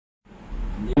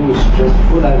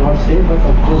stressful, I will not say, but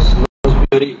of course, it was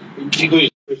very intriguing,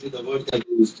 especially the word that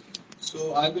you used.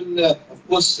 So I will, of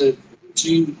course,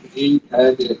 he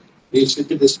had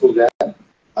initiated this program.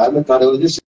 I am a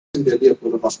cardiologist in Delhi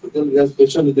Apollo Hospital. We have a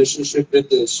special relationship with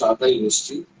the Sharda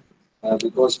University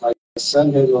because my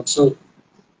son has also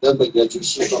done the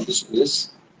graduation from this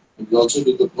place. And we also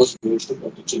did the post-graduation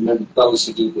of the children who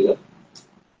sitting here.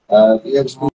 We have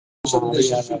special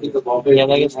relationship with the Bombay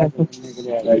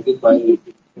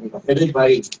headed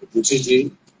by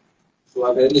Ruchi. So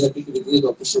I'm very happy to visit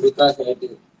Dr. Shobita and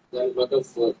there is a lot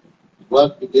of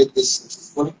work to get this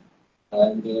successful.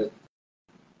 And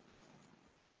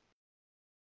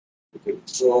okay,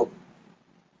 so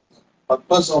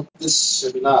purpose of this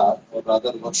seminar or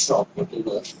rather workshop,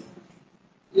 whatever,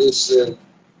 is to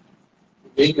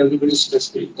make everybody stress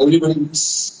free. Everybody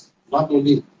is not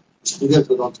only students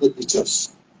but also the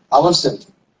teachers.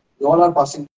 Ourselves, we all are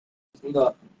passing through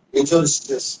the major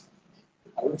stress.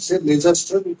 I would say major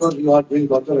stress because you are doing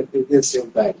lot of activity at the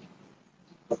same time.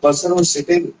 The person who is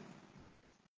sitting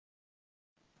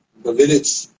in the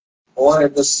village or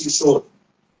at the seashore,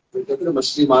 तो कहते हैं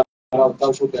मछली मार रहा होता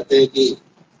है, उसको कहते हैं कि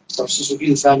सबसे सुखी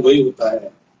इंसान वही होता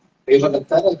है. कई बार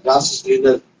लगता है ना grass is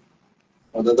greener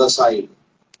on the other side.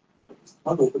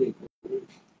 Not opening.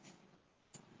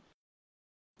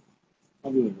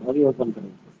 अभी ओपन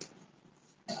करें.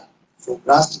 So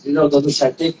grass is greener on the other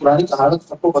side. एक पुरानी कहावत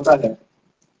सबको पता है.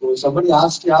 तो somebody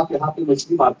asked कि आप यहाँ पे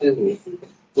मछली मारते हो,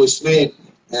 तो इसमें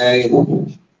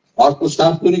और कुछ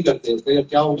काम क्यों नहीं करते? उसका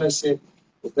क्या होगा इससे?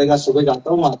 उसने कहा सुबह जाता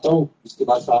हूँ, आता हूँ, इसके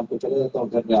बाद शाम को चले जाता हूँ,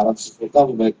 घर में आराम से सोता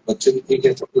हूँ, मैं बच्चे भी ठीक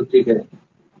है, सब कुछ ठीक है.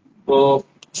 तो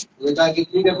उसने कहा कि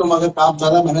ठीक है, तुम अगर काम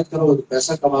ज्यादा मेहनत करोगे तो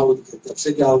पैसा कमाओगे, तब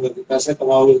से क्या होगा कि पैसा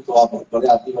कमाओगे तो आप बहुत बड़े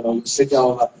आदमी बनोगे. इससे क्या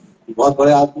होगा? बहुत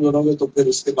बड़े आदमी बनोगे तो फिर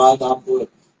उसके बाद आप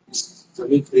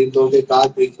जमीन खरीद लोगे, कार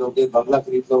खरीद लोगे, बंगला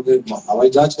खरीद लोगे, हवाई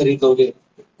जहाज खरीद लोगे.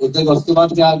 उसके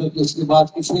बाद क्या होगा कि उसके बाद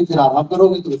कुछ नहीं, फिर आराम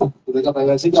करोगे. तो तुम्हें का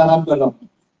वैसे ही आराम कर रहा हूँ.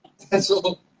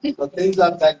 So the things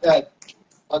are like that,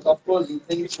 but of course the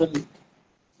things will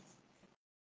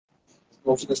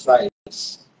go to the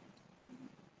slides.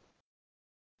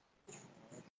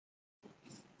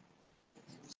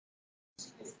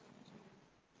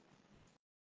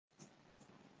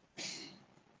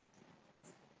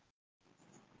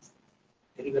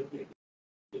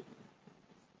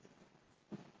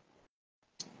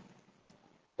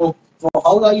 So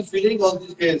how are you feeling on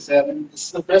these days? I mean, this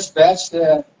is the fresh batch,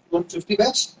 150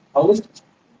 batch. How is it?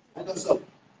 I don't know.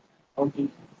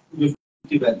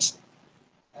 250 batch.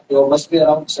 You must be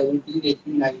around 17,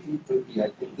 18, 19, 20. I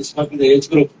think this must be the age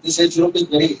group. This age group is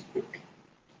very.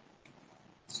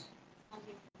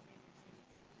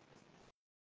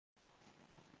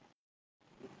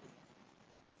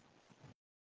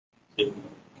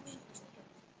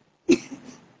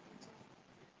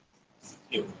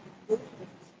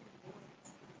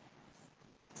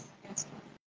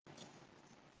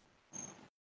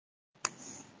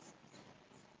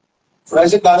 So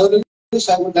as a cardiologist,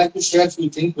 I would like to share a few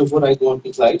things before I go on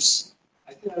to slides.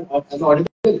 I think I'm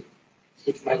audible.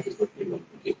 It might be good.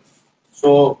 Okay.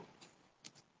 So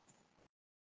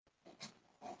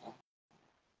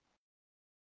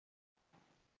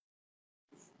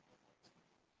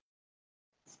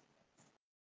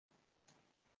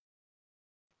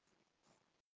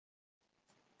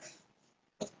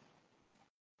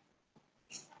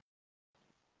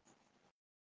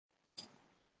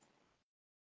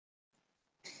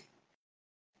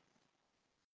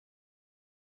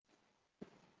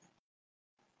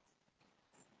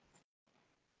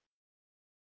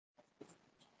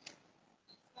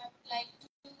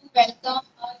welcome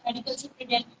our medical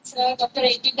superintendent, sir, Dr.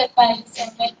 A.T. Karpal, sir.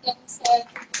 Welcome, sir.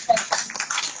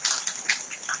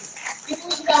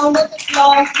 Huge round of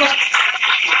applause.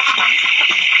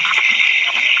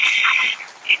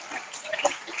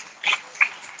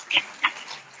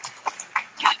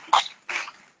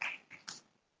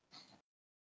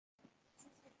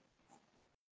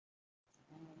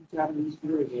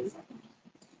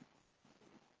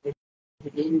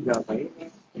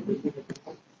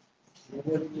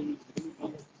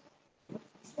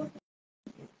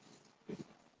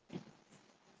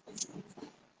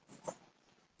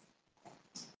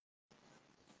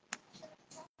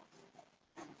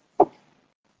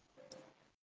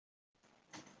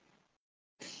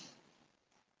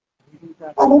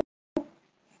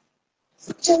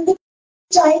 Till the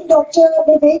time Dr.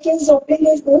 Vivek is opening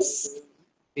is this.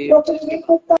 Dr. Vivek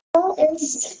Gupta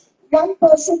is one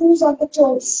person who's on the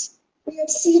toes. We have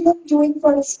seen him doing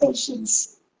for his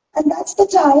patients. And that's the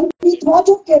time we thought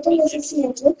of getting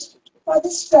associated for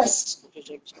this trust.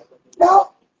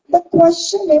 Now, The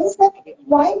question is that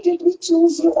why did we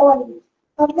choose you all?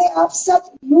 हमने आप सब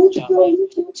youth को ही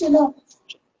क्यों चुना?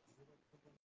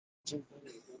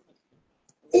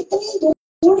 इतनी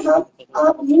दूर हम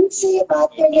आप youth से ये बात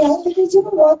करने आए because you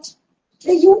know what?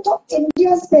 The youth of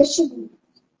India especially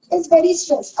is very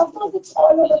stressed. Of course, it's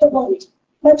all over the world.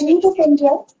 But youth of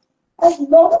India has a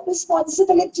lot of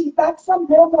responsibility back from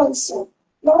home also.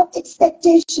 Lot of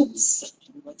expectations.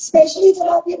 Especially जब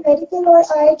आप ये medical और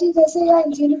IIT जैसे या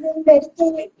engineering,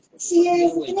 medical, CA,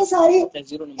 इतने सारे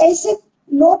ऐसे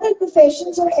noble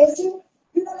professions और ऐसे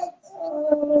you know like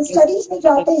studies में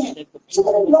जाते हैं. So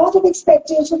there are a lot of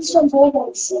expectations from home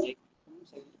also.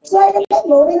 So I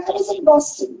remember when I was in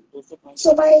Boston.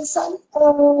 So my son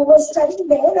was studying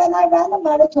there and I ran a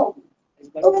marathon.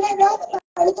 So when I ran a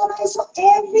marathon, I saw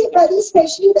everybody,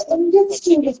 especially the Indian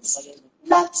students,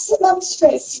 maximum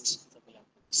stressed.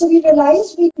 So we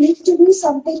realized we need to do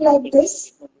something like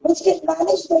this, which can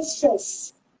manage their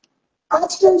stress.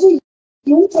 आजकल जो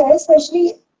youth है,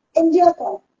 especially India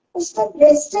का, उसका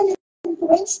Western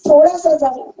influence थोड़ा सा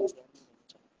ज़्यादा है.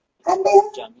 And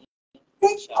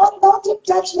they are not in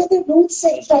touch with the roots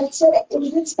and culture and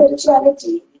Indian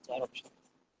spirituality,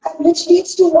 and which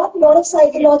leads to what? Lot of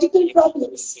psychological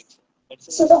problems.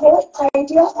 So the whole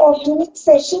idea of doing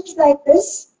sessions like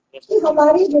this, कि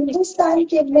हमारे हिंदुस्तान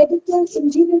के medical,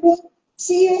 engineering,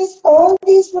 CAs, all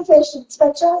these professions,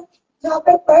 बच्चा जहाँ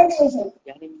पर पढ़ रहे हैं,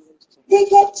 they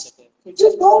get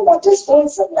to know what is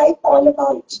wholesome life all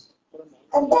about,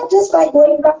 and that is by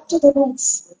going back to the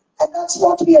roots, and that's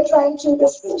what we are trying to do.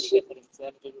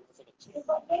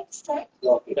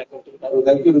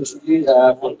 Thank you, Rushdi,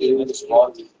 for giving this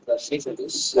small introduction to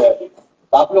this.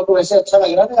 आप लोग को वैसे अच्छा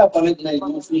लग रहा है ना college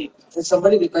में?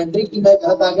 Somebody depending कि मैं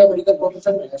घर आ गया मेडिकल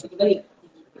प्रोफेशन में, ऐसा नहीं है?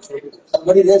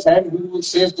 Somebody raise hand who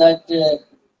says that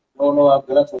no आप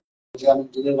गलत हो गया,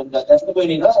 इंजीनियर बन जाता है, ऐसा कोई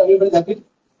नहीं ना? Everybody happy?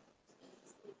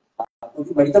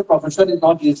 क्योंकि medical profession is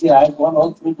not easy. I have gone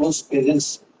all through those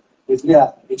phases. इसलिए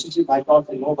basically I thought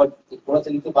I know, but थोड़ा सा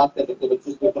इनसे बात कर लेते हैं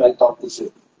बच्चों के ऊपर I thought this.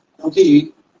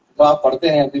 क्योंकि तो आप पढ़ते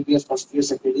हैं MBBS first year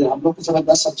second year, हम लोग के समय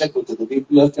 10 सब्जेक्ट होते थे. We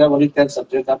used to have only 10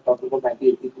 subjects. आप टॉपिक को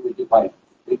 1980 to 85,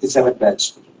 87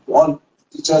 batch. All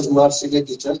teachers who are senior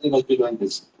teachers, they must be doing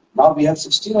this. Now we have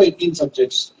 16 or 18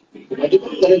 subjects. The medical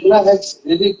curricula has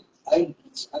really, I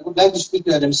would like to speak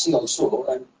to NMC also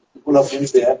and people of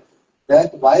friends there,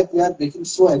 that why they are making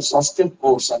so exhaustive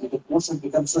course. I mean, the course has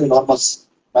become so enormous.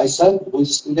 My son, who is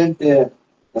a student, the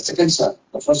second son,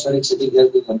 the first son is sitting here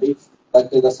with me, but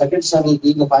the second son is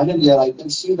being the final year. I can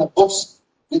see the books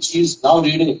which he is now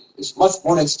reading is much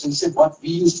more extensive what we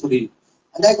used to read.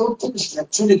 And I don't think it's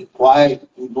actually required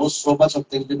to know so much of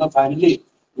things, because finally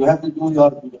you have to do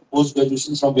your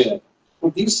post-graduation somewhere. So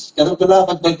these curricula,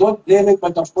 but they don't blame it,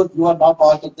 but of course you are now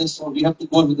part of this, so we have to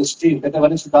go with the stream. That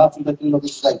one should dance to the tune of the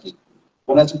society.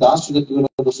 One should dance to the tune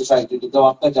of the society. तो जब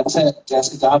आपका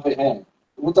जैसे जहाँ पे है,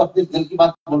 वो तो अपने दिल की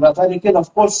बात बोल रहा था, लेकिन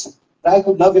of course try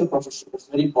to love your profession. It's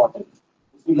very important.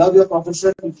 If you love your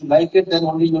profession, if you like it, then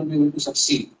only you will be able to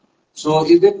succeed. So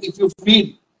even if you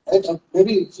feel,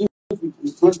 maybe if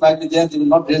students might be there, they will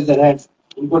not raise their hands.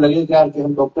 उनको लगेगा कि यार कि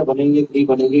हम doctor बनेंगे नहीं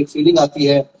बनेंगे, एक फीलिंग आती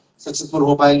है सक्सेसफुल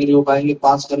हो पाएंगे नहीं हो पाएंगे,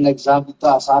 पास करना एग्जाम इतना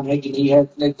आसान है कि नहीं है,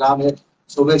 इतने एग्जाम है,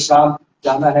 सुबह शाम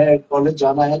जाना है, कॉलेज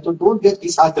जाना है, तो don't get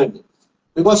this hearted.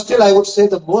 Because still I would say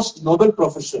the most noble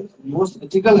profession, most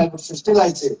ethical, I would say, still I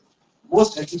say,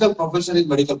 most ethical profession is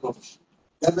medical profession.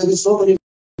 There may be so many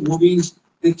movies,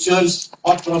 pictures,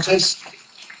 hot process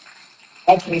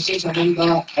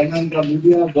among the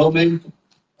media, government,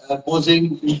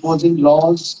 imposing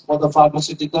laws for the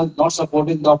pharmaceuticals, not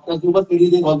supporting doctors, you must be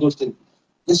reading all those things.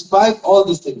 Despite all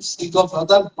these things, think of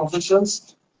other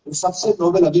professions, सबसे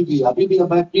noble अभी भी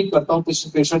मैं treat करता हूँ किसी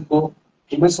patient को,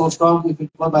 तो मैं सोचता हूँ कि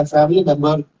फॉर माय फैमिली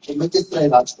मेंबर तो मैं किस तरह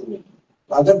इलाज करूँ.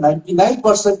 अगर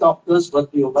 99% डॉक्टर्स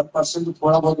भर्ती हो, 1% तो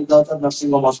थोड़ा बहुत होता है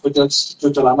नर्सिंग होम हॉस्पिटल्स जो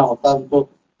चलाना होता है उनको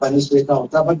फाइनेंस देखना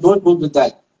होता है, but don't go with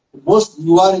that. Most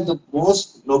you are in the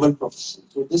most noble profession.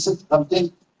 So this is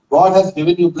something God has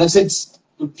given you blessings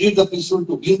to treat the people,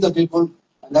 to heal the people.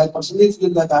 And I personally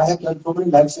feel that I have done so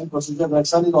many life-saving procedures. My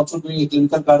son is also doing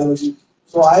clinical cardiology.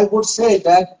 So I would say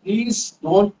that please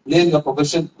don't blame your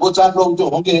profession. वो चार लोग जो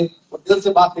होंगे वो दिल से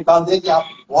बात निकाल दें कि आप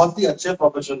बहुत ही अच्छे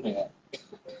प्रोफेशन में हैं.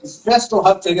 Stress तो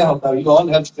हर जगह होता है. You all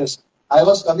have stress. I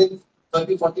was coming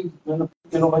 30-40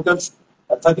 kilometers,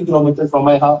 30 kilometers from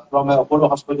my Apollo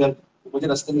hospital. मुझे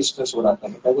रास्ते में स्ट्रेस हो रहा था.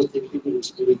 I was thinking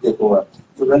to take over.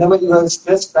 So whenever you are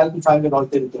stressed, try to find an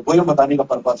alternative. वो ये बताने का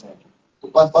पर्पस है.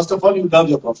 तो first of all, you love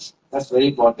your profession. That's very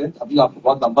important. अभी आपको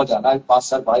बहुत लंबा जाना है. 5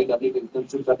 साल पढ़ाई करनी है,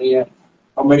 इंटर्नशिप करनी है.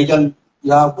 और मेडिकल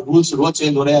यहाँ रूल्स रोज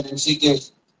चेंज हो रहे हैं एनएमसी के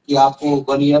कि आपको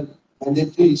 1 ईयर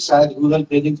mandatory शायद rural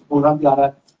training program भी आ रहा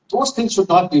है. Those things should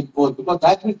not be imposed because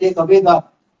that will take away the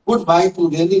good mind to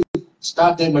really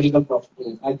start their medical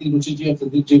profession. I think Ruchi ji and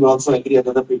Sandeep ji will also agree and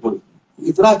other people.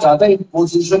 इतना ज़्यादा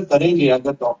imposition करेंगे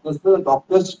अगर doctors तो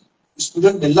doctors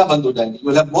student मिलना बंद हो जाएंगे. You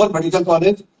will have more medical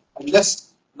college and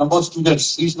less number of students.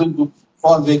 Seats will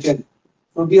fall vacant.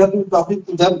 So we have been talking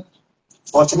to them.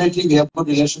 Fortunately, we have good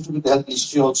relationship with the health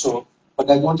ministry also. But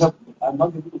I'm not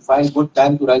able to find good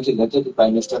time to write a letter to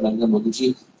Prime Minister Narendra Modi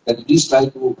ji that at least try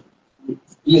to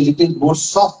be a little more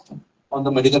soft on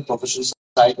the medical profession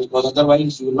side, because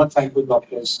otherwise you will not find good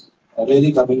doctors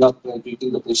really coming up and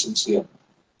treating the patients here.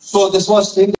 So this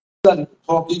was thing that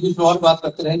probably और बात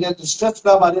करते रहेंगे. तो stress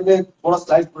का बारे में थोड़ा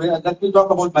slide पूरे. Let me talk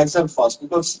about myself first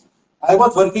because I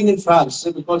was working in France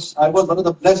because I was one of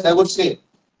the blessed, I would say.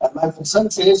 And my son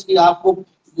says कि आपको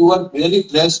you were really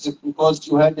blessed because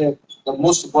you had the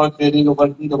most important training of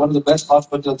working in one of the best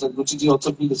hospitals, and Ruchi ji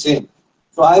also feel the same.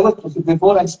 So I was,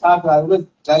 before I start, I always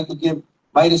try to give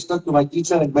my respect to my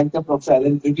teacher and mentor, Professor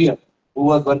Alan Riviere, who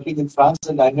was working in France,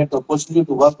 and I had the opportunity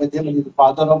to work with him, and he's the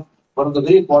father of one of the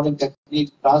very important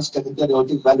techniques, transcatheter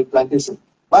aortic valve implantation.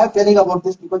 Why I'm telling about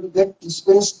this? Because you get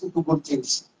exposed to good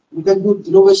things. You can do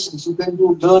innovations, you can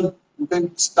do learn, you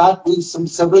can start doing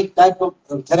several type of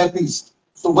therapies.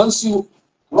 So once you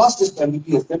cross this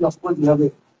MBBS, then of course you have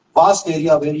a vast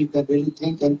area where you can really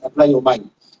think and apply your mind.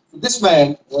 So this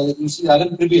man, you see,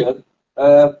 Alan Riviere,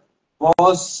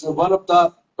 was one of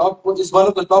the top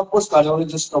post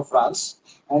cardiologists of France,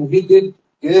 and he gave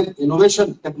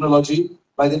innovation technology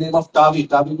by the name of TAVI.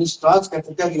 TAVI means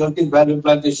transcatheter aortic valve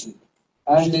implantation.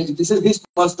 And this is his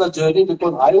personal journey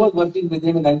because I was working with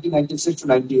him in 1996 to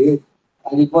 98,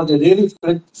 and it was a really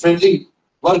friendly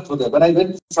work for them. When I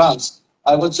went to France,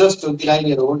 I was just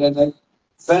 29-year-old, and I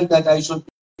felt that I should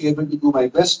be able to do my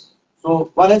best.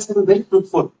 So one has to be very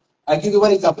truthful. I give you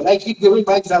one example. I keep giving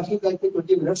my example, I take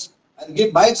 20 minutes. I'll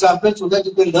give my example so that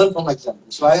you can learn from my example.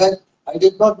 So I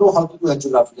did not know how to do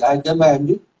angiography. I had done my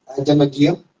MD, I had done my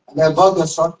GM, and I worked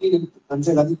shortly in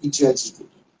Sanjay Gandhi Teaching Institute.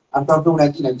 I'm talking about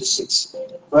 1996.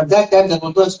 So at that time, there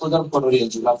was no exposure of coronary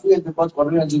angiography, and because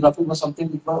coronary angiography was something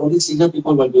which only senior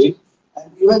people were doing,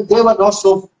 and even they were not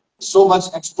so much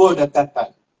expert at that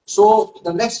time. So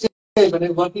the next day, when I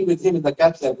was working with him in the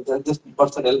cath lab, with this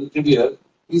person, Alan Riviere,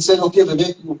 he said, okay,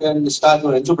 Vivek, you can start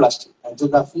your angioplasty.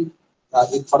 Angiography,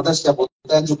 further step of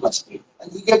angioplasty.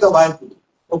 And he gave the wire to me.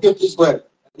 Okay, please go ahead.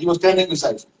 And he was standing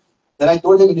beside me. Then I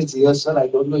told him in his ear, sir, I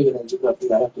don't know even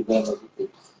angiography, I have to learn everything.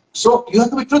 So you have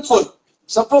to be truthful.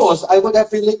 Suppose I would have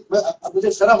feeling,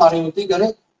 मुझे शर्म आ रही होती कि अरे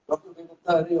doctor विवेक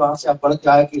गुप्ता अरे वहाँ से आप पढ़ के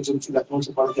आए कि जिमसी लखनऊ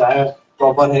से पढ़ के आए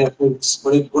प्रॉपर है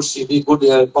बड़े गुड सीवी गुड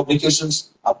पब्लिकेशंस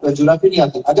आपको एंजियोग्राफी नहीं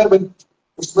आती. अगर मैं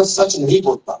उसमें सच नहीं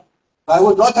बोलता, I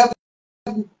would not have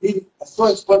been so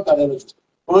expert cardiologist.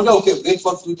 Okay, wait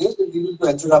for 3 days, then we will do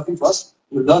angiography first.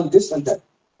 You learn this and that.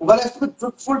 One has to be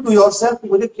truthful to yourself कि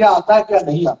मुझे क्या आता है क्या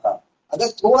नहीं आता. अगर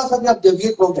थोड़ा सा भी आप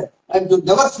deviate हो गए, and you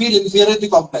never feel inferiority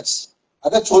complex.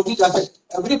 अगर छोटी जाए,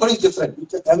 everybody is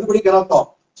different. Everybody cannot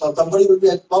talk. So somebody will be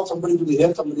at top, somebody will be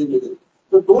here, somebody will be there.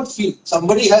 So don't feel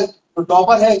somebody has the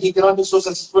topper है, he cannot be so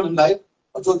successful in life.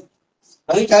 So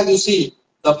many times you see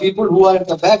the people who are at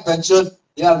the back benchers,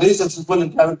 they are very successful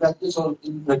in private practice or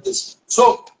in practice.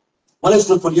 So one is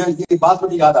truthful. ये बात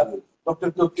मुझे याद आ गई.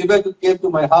 Dr. Vivek came to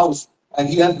my house, and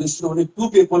he has visited only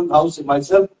 2 people in the house,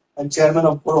 myself and chairman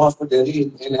of Prof Hospital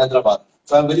in Hyderabad.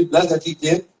 So I'm very blessed that he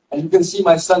came. And you can see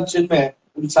my son Chinmay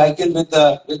will cycle with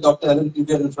Dr. Alan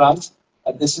Riviere in France.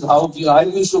 And this is how I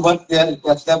used to work there in the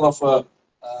lab of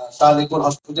Sharda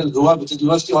Hospital, Goa, which is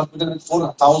university hospital with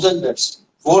 4,000 beds,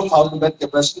 4,000 bed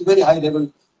capacity, very high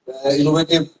level,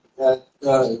 innovative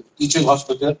teaching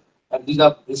hospital. And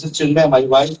this is Chinmay, my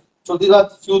wife. So these are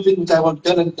few things which I want to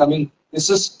tell and coming. This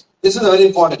is very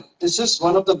important. This is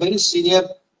one of the very senior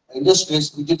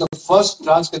industries. We did the first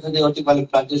transcatheter aortic valve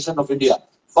implantation of India.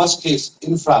 First case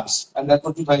in France, and that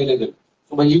was 2011.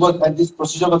 So when he was, and this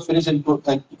procedure was finished in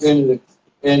 40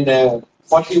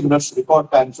 minutes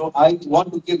record time. So I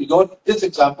want to give this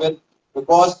example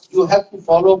because you have to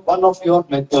follow one of your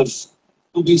mentors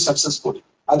to be successful.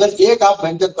 अगर एक आप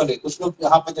mentor करें, कुछ लोग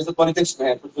यहाँ पे जैसे politics में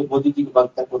है, कुछ लोग मोदी जी की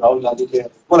बात करते हैं, राहुल गांधी के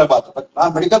वो अलग बात है.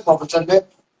 बट मेडिकल प्रोफेशन में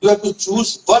you have to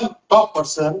choose one top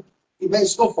person कि मैं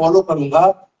इसको फॉलो करूंगा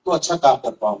तो अच्छा काम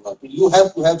कर पाऊंगा. You have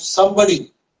to have somebody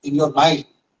in your mind.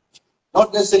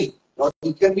 Not necessary.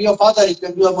 It can be your father, it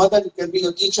can be your mother, it can be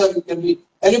your teacher, it can be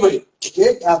anybody.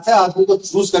 एक ऐसा आदमी को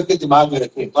चूज करके दिमाग में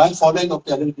रखें. So I'm following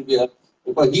Dr. Alan Riviere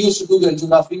because he used to do the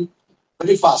angiography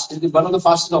very fast. He is one of the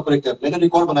fastest operator. मैंने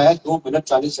record बनाया 2 मिनट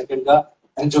 40 सेकंड का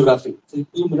angiography. So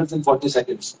 2 minutes and 40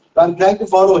 seconds. So I'm trying to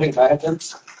follow him. I have done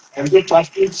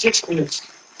angioplasty in 6 minutes.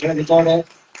 Here record है,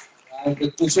 and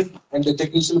the patient and the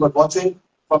technician were watching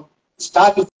from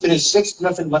start to finish 6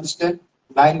 minutes in one stent,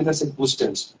 9 minutes in two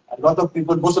stents. A lot of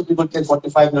people, most of people take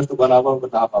 45 minutes to 1 hour,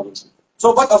 1.5 hours.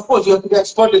 So, but of course, you have to be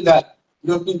expert in that.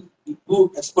 You have to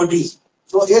do expertise.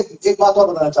 So, एक बात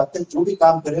और बताना चाहते हैं, जो भी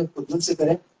काम करें तो दिल से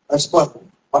करें, एक्सपर्ट हो.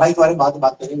 पढ़ाई के बारे में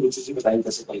बात करेंगे, वो चीजें बताएंगे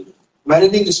कैसे करेंगे.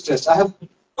 Managing stress. I have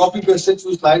copy pasted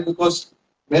few slides because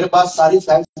मेरे पास सारी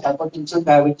slides hypertension,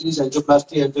 diabetes,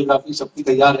 angioplasty, angiography सबकी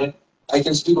तैयार है. I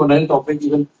can speak on any topic,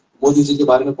 even Modi ji के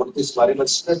बारे में, politics के बारे में.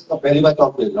 Stress का पहली बार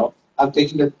talk ले रहा हूँ. I'm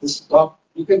taking this talk.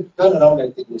 You can turn around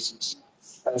and take this.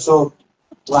 So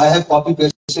I have copy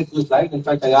pasted few slides. In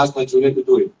fact, I asked my junior to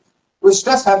do it. So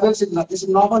stress happens. It's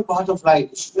a normal part of life.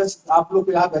 Stress आप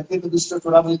लोग यहाँ बैठे तो stress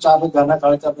थोड़ा मुझे 4 बजे जाना,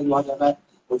 4:30 बजे वहाँ जाना है.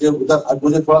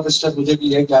 मुझे थोड़ा सा स्ट्रेस मुझे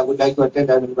भी है कि I would like to attend,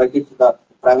 I am invited to the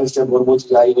prime minister board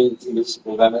की आई हुई इस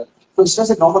प्रोग्राम में. तो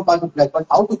stress is normal part of life, but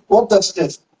how to cope the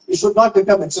stress, it should not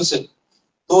become excessive.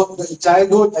 तो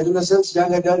childhood, adolescence,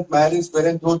 young adult, marriage,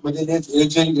 parenthood, middle age,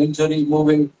 ageing, injury,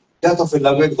 moving, death of a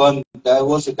loved one,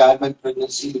 divorce, retirement,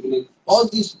 pregnancy, beginning, all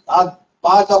these are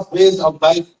part of ways of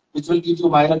life which will give you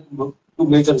minor to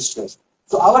major stress.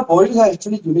 So our bodies are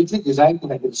actually uniquely designed to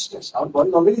handle stress. Our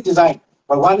body is already designed.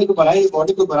 भगवान ने तो बनाई,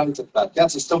 body को बना नहीं सकता. क्या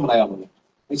system बनाया उन्होंने.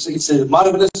 It's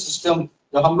marvellous system.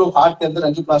 जब हम लोग हार्ट के अंदर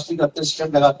एंजियोप्लास्टी करते हैं,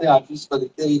 स्टेंट लगाते हैं, आर्टरीज को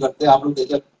देखते ही करते हैं. आप लोग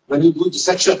देखिए, व्हेन यू डू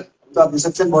डिसेक्शन, तो आप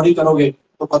डिसेक्शन बॉडी करोगे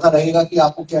तो पता रहेगा कि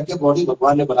आपको क्या क्या बॉडी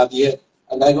भगवान ने बना दी है.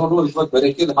 And I don't know, it was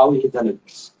miracle how he done it.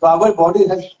 So our body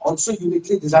has also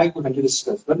uniquely designed to handle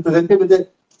stress. When presented with a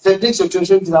threatening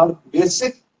situation, our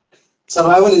basic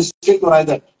survival instinct or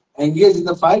either engage in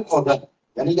the fight or run.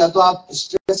 यानी या तो आप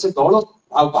stress से दौड़ो,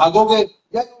 आप भागोगे,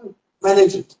 या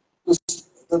manage it.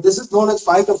 So this is known as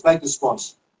fight or flight response.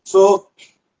 So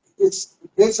it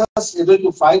makes us able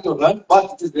to fight or run, but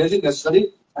it is really necessary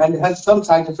and has some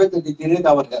side effects that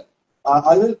deteriorate our health.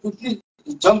 I will quickly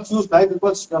jump few slides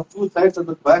because there are few slides at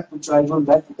the back which I will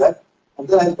back to that, and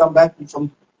then I will come back to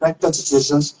some practical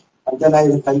situations, and then I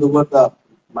will hand over the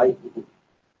mic to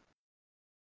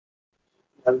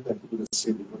I will continue the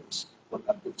same because what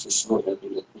happened to slow that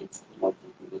will let me not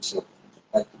do this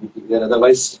activity there.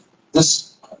 Otherwise,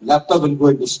 this laptop will go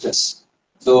into stress.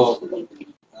 So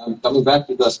I'm coming back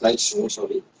to the slideshow.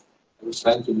 Sorry, I was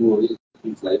trying to move away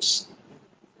from slides.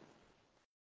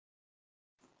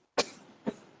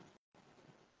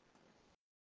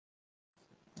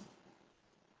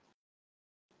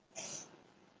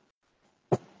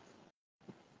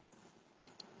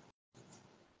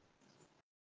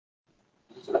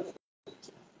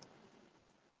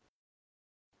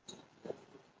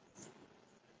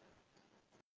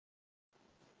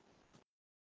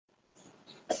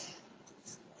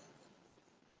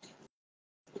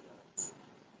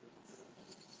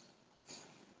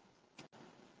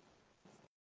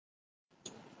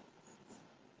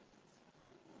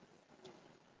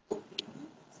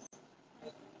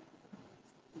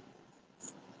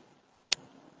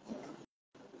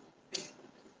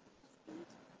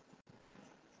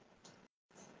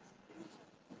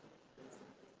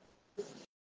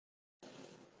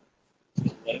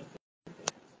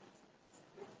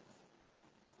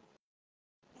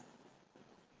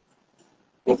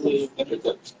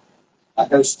 I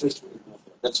have stress.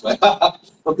 That's why.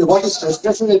 Okay, what is stress?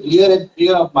 Stress is a clear and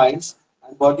fear of minds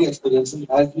and body experiences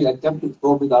as we attempt to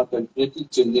cope with our continuously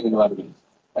changing environment.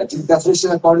 I think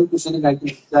definition according to Shri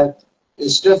 1965,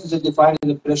 stress is defined as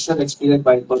the pressure experienced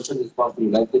by a person responsible.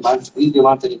 Like demands, these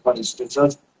demands are defined as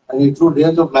stressors and include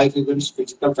range of life events,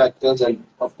 physical factors, and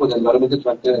of course environmental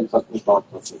factors and personal thought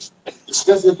process.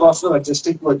 Stress is the process of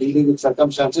adjusting to or dealing with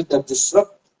circumstances that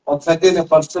disrupt or threaten a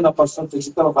person's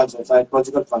physical or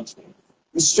psychological functioning.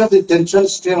 Stress is tension,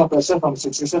 strain, or pressure from a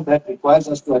situation that requires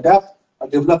us to adapt or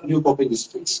develop new coping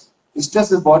skills.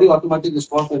 Stress is the body automatic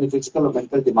response to any physical or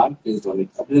mental demand based on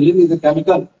it. Adrenaline is a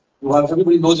chemical.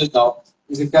 Everybody knows it now.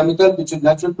 It's a chemical which is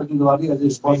natural produce the body as a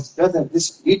response to stress, and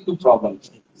this lead to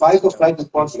problems. Fight or flight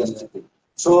response is anything.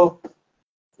 So,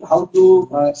 how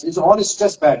to? Is all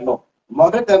stress bad? No.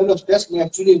 Moderate level of stress may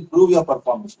actually improve your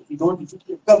performance. If you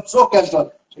become so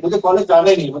casual, मुझे college जाना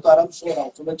ही नहीं, मैं तो आराम से सो रहा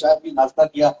हूँ, सुबह चाय पी, नाश्ता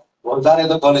किया, और जा रहे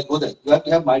तो कॉलेज खुद है. You have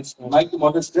to have mind to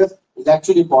moderate stress is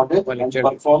actually important, and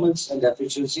performance and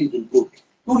efficiency is improved.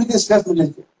 To reduce stress,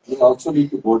 you also need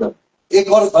to boredom.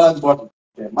 एक और बड़ा important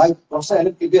है. My professor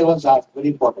Ellen Kibir was asked, very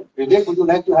important. Vivek, would you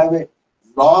like to have a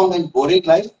long and boring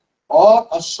life or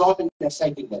a short and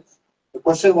exciting life? The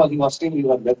question was, he was saying, he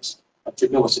was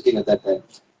sitting at that time.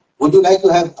 Would you like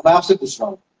to have, मैं आपसे पूछ रहा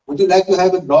हूँ, would you like to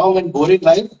have a long and boring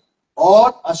life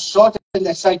or a short and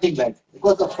exciting life?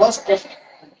 Because the first question,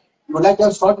 you would like to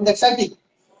have short and exciting.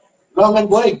 Long and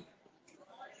boring.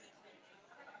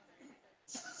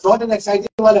 Short and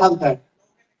exciting वाले हाल है.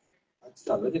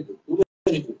 अच्छा, very good.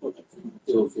 Very good.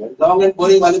 Okay. Long and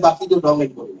boring वाले बाकी जो long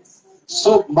and boring.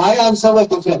 So my answer was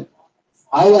different.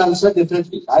 I answered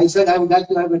differently. I said I would like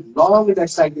to have a long and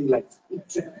exciting life.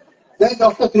 Then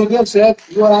Dr. Krieger said,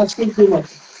 you are asking too much.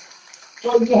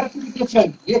 So you have to be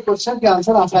different. ये question के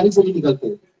answer आसानी से नहीं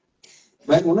निकलते.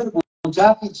 मैं उन्होंने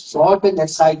पूछा कि short and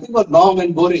exciting or long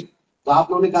and boring. तो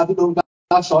आप लोगों ने काफी लोगों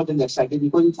का short and exciting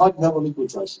because you thought you have only two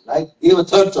choices. I gave a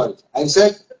third choice. I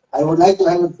said I would like to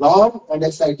have a long and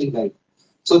exciting life.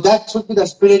 So that should be the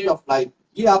spirit of life.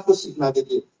 ये आपको सीखना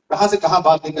देखिए कहाँ से कहाँ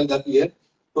बात निकल जाती है.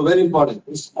 So very important.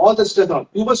 It's all the stress on.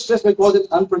 Too much stress may cause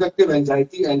unproductive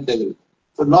anxiety and delay.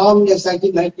 So long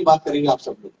exciting life की बात करेंगे आप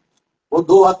सब लोग. वो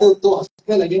दो आते तो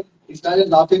हंसने लगे. He started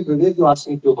laughing today. You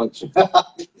asking too much.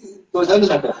 So it doesn't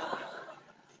matter.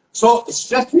 So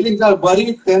stress feelings are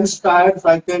worried, tense, tired,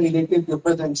 frightened, elated,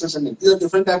 depressed, anxious, and these are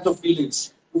different types of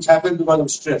feelings which happen because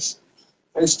of stress.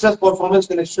 And stress performance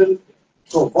connection.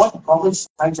 So what common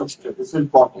signs of stress? This is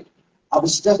important. अब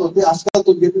stress होते हैं आजकल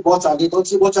तो ये भी बहुत आगे कौन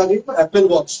सी वॉच आ गई तो एप्पल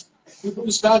वॉच पीपल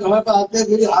स्टार्ट हमारे पास आते हैं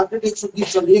मेरी हार्ट रेट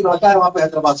 120 चल रही है रहता है वहाँ पे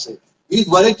हैदराबाद से 20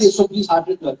 बड़े की 120 हार्ट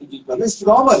रेट रहती है इट्स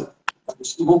नॉर्मल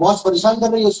उसकी वो वॉच परेशान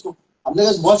कर रही है उसको हमने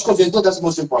कहा वॉच को फेंक दो that's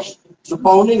most important so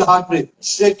pounding heart rate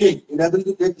shaking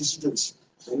inability to take decisions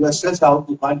when you are stressed out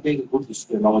you can't take good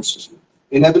decision normal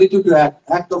situation inability to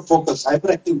act of focus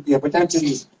hyperactivity appetite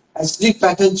changes and sleep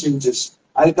pattern changes.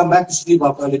 I'll come back to sleep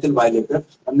after a little while later,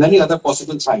 and many other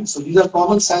possible signs. So these are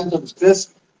common signs of stress.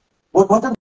 What are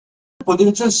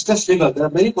potential stress triggers? There are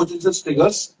many potential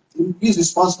triggers. Increased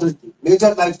responsibility,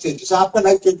 major life changes. So after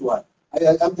life change, what?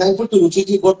 I'm thankful to Ruchi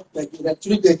ji what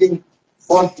actually taking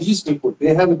for these people.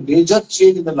 They have a major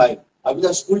change in their life. अभी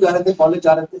जब school जा रहे थे, college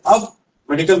जा रहे थे, अब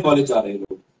medical college जा रहे हैं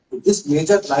लोग. So this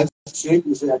major life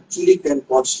change is actually can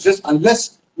cause stress unless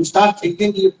you start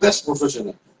thinking your best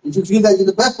profession. If you feel that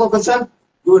you're the best profession,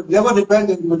 you would never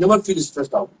repent and you would never feel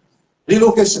stressed out.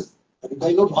 Relocation.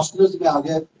 कई लोग hospitals में आ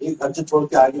गए एक घर से छोड़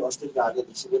के आ गए हॉस्पिटल में आ गए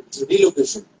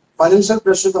relocation financial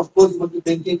pressure of course you will be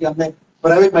thinking कि हमने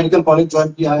प्राइवेट मेडिकल कॉलेज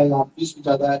ज्वाइन किया है यहाँ फीस भी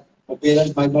ज्यादा है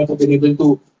parents might not be able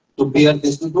to bear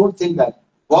this. Don't think that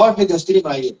God ने डेस्टिनी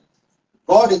बनाई है.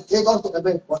 गॉड एक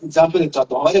और एग्जांपल देता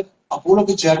हूं हमारे अपोलो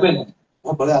के चेयरमैन है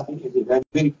बहुत बड़े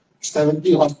आदमी हैं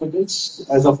 70 हॉस्पिटल्स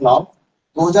एज ऑफ नाउ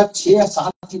 2006 या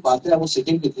 7 की बात है वो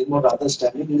सिटिंग में थे और रादर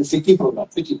स्टैंडिंग इन फिकी प्रोग्राम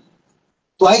फिकी.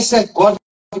 तो आई सेड गॉड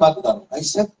की बात बता रहा हूं. आई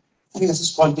सेड ऐसे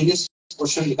स्पॉन्टेनियस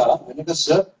क्वेश्चन निकाला मैंने कहा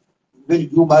sir will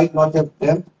you might not have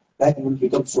dreamt that you will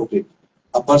become so big.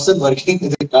 A person working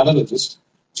as a cardiologist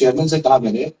chairman से कहा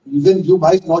मैंने even you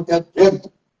might not have dreamt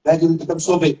that you will become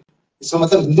so big. इसका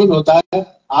मतलब हिंदी में होता है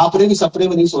आपने भी सपने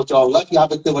में नहीं सोचा होगा कि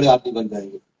आप इतने बड़े आदमी बन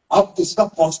जाएंगे. अब इसका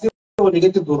पॉजिटिव और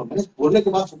नेगेटिव दोनों मैंने बोलने के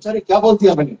बाद सोचा क्या बोल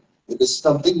दिया मैंने. It is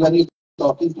something when you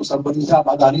talking to somebody से आप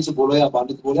अदानी से बोलो या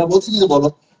अबानी से बोलो या मोदी जी से बोलो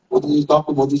मोदी जी टॉक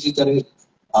टू मोदी जी करे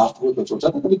आपको तो सोचा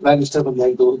था कभी प्राइम मिनिस्टर बन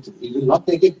जाएंगे तो you will not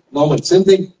take it normal. Same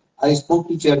thing I spoke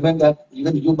to chairman that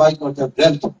even you might not have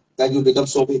dreamt that you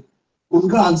become so big.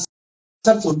 उनका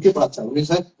आंसर सुन के पता चला उन्होंने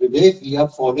said Vivek we are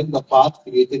following the path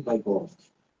created by God.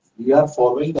 We are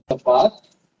following the path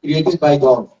created by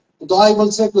God. So I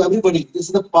will say to everybody this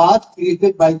is the path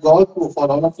created by God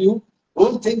for all of you.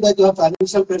 Don't think that you have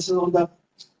financial pressure on the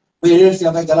parents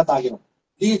या मैं गलत आ गया.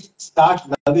 Please start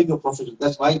loving your profession.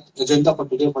 That's my agenda for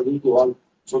today for you to all,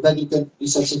 so that you can be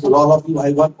successful. All of you,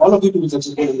 I want all of you to be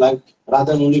successful in life,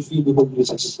 rather than only few people to be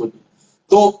successful.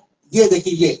 तो ये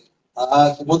देखिए ये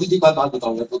मोदी जी का बात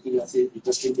बताऊंगा तो कि ऐसे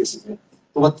इंटरेस्टिंग केसेस है.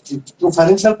 तो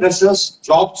financial pressures,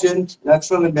 job change,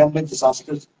 natural environment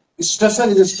disasters. Stressor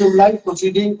is a stimuli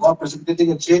proceeding or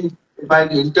precipitating a change by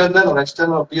the internal or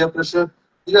external or peer pressure.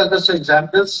 These are just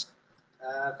examples.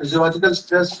 Physiological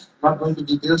stress, not going to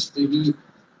details. The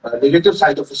negative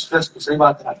side of stress, तो सही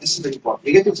बात है. This is very important.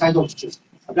 Negative side of stress.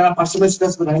 अगर आप first में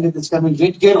stress बनाएंगे तो इसका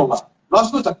वेट गेन होगा,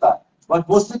 लॉस हो सकता है. But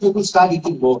mostly people start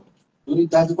eating more during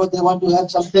that because they want to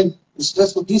have something.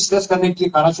 Stress को डिस्ट्रेस करने के लिए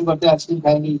खाना शुरू करते हैं. आइसक्रीम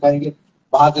खाएंगे खाएंगे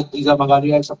बाहर से पिज्जा मंगा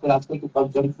लिया है सबके आजकल तो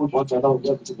जंक फूड बहुत ज्यादा हो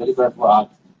गया कुछ very bad for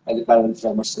heart as parents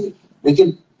I must say.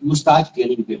 लेकिन you start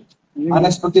gaining weight.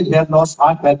 Unexpected hair loss,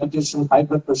 heart palpitation, high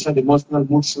blood pressure, emotional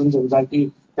mood swings, anxiety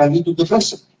can lead to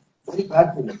depression. Very bad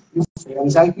thing. If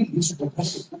anxiety leads to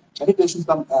depression, many patients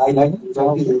come, I like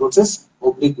anxiety neurosis,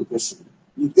 oblique depression.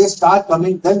 If they start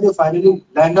coming, then they finally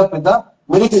land up with the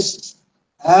medications.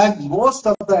 And most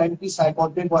of the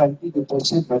antipsychotic or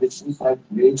antidepressant medicines have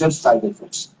major side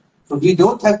effects. So we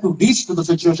don't have to reach to the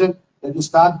situation that you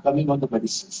start coming on the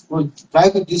medicines. So try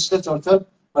to distress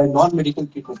yourself by non-medical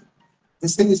treatment.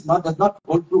 This thing is not does not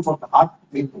hold true for the heart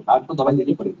people. Heart को दवाई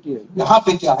लेनी पड़ेगी. यहाँ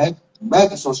पे क्या है?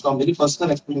 मैं सोचता हूँ मेरी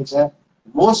personal experience है.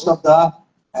 Most of the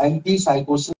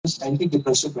anti-psychosis,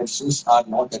 anti-depressive medicines are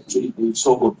not actually doing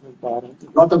so good.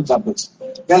 Lot of examples.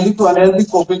 Can lead to unhealthy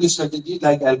coping strategies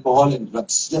like alcohol and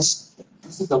drugs. Yes,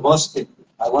 this is the worst thing.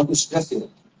 I want to stress here.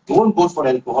 Don't go for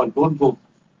alcohol. Don't go.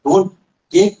 Don't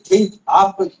think.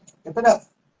 आप कहते ना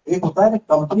एक होता है ना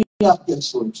company आपकी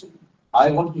अच्छी होनी चाहिए.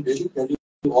 I want to really tell you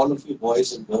all of you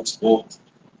boys and girls both.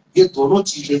 ये दोनों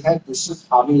चीजें हैं which is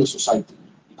harming the society.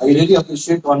 I really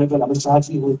appreciate Honorable Amit Shah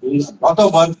ji who is doing a lot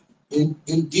of work in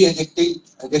de-addicting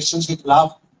addictions के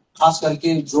खिलाफ, खास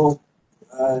करके जो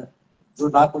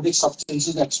narcotic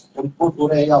substances import हो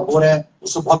रहे हैं या हो रहे हैं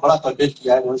उसको बहुत बड़ा कंटेंट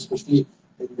किया है, specially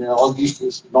in all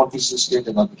these northeastern states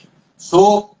and others.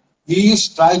 So please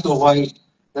try to avoid.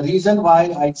 The reason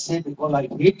why I say because I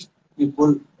hate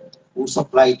people who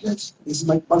supply drugs. This is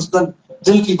my personal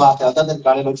दिल की बात है, other than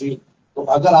cardiology. तो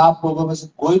अगर आप लोगों में से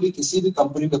कोई भी किसी भी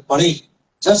कंपनी में पड़े,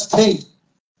 just think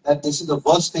that this is the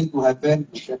worst thing to happen.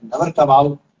 You can never come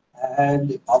out,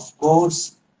 and of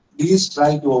course, please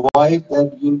try to avoid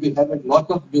that. You will be having lot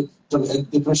of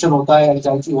depression होता है,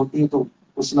 anxiety होती है, तो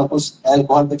कुछ ना कुछ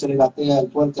alcohol पे चले जाते हैं.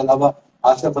 अल्कोहल के अलावा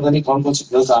आजकल पता नहीं कौन कौन सी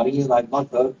ड्रग्स आ रही है. I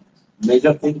not heard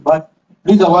major thing, but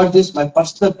please avoid this. My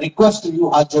personal request to you,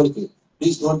 हाथ जोड़ के,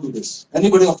 please don't do this.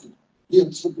 Anybody of you, ये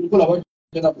बिल्कुल avoid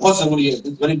करना बहुत जरूरी है.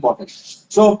 It's very important.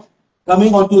 So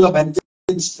coming on to the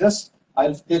managing stress,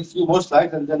 I'll take few more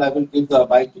slides and then I will give the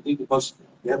mic to you because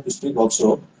we have to speak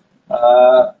also.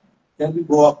 Can we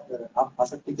go up?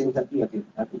 Asakti, can you help me again?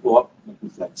 I have to go up a few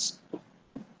slides.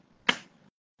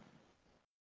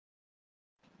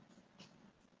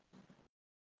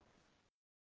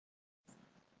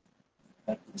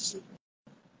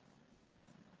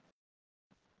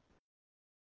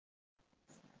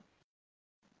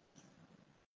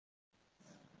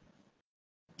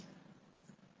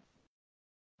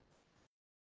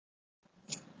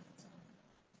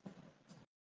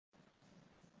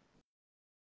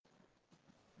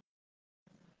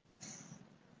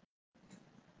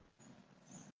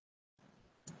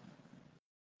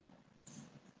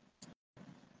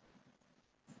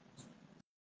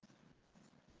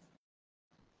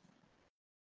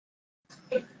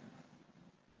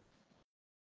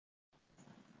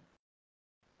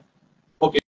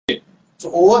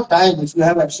 So over time, if you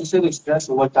have excessive stress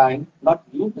over time, not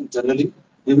you, but generally,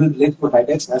 you will lead to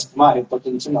headaches, asthma,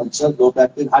 hypertension, ulcer, low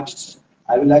back pain, heart disease.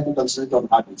 I will like to concentrate on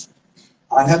heart disease.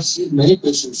 I have seen many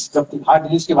patients, जब heart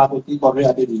disease की बात होती है, coronary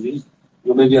artery disease,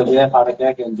 you may be aware, heart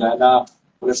attack, angina,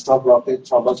 cholesterol blockage,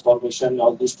 thrombus formation,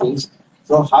 all these things.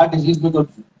 So heart disease में जो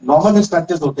normal risk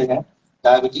factors होते हैं,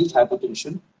 diabetes,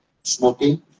 hypertension,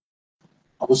 smoking,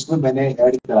 अब उसमें मैंने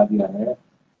ऐड करा दिया है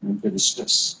mental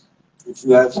stress. If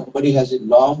you have somebody has a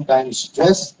long time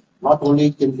stress, not only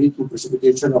it can lead to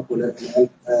precipitation of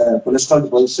cholesterol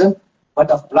deposition, but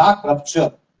a plaque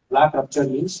rupture. Plaque rupture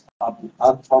means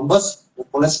a thrombus, the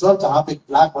cholesterol जहाँ पे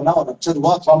plaque बना और rupture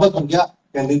हुआ, thrombus बन गया,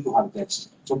 can lead to heart attacks.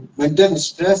 So mental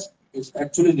stress is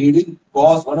actually leading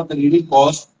cause, one of the leading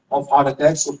cause of heart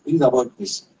attacks. So please avoid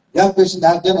this. Young patient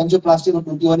have done angioplasty of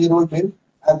 21-year-old male.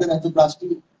 Have done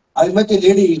angioplasty. I met a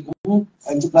lady who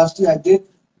angioplasty I did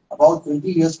about 20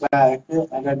 years back,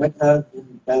 and I met her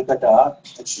in Calcutta,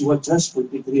 and she was just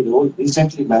 23-year-old,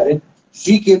 recently married.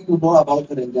 She came to know about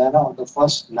her angina on the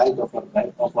first night of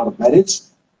her marriage.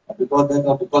 Because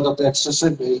of the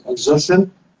excessive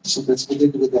exertion, she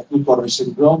presented with acute coronary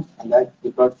syndrome, and I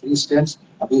prepared 3 stents.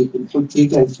 Abhi bilkul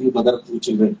theek hai, 3 mother, 3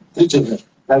 children.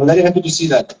 I'm very happy to see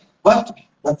that. But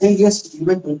the thing is,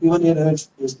 even 21-year-old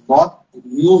is not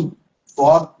immune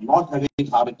for not having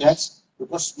heart attacks,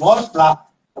 because small plaque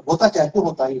होता क्या क्यों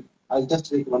होता है? I'll just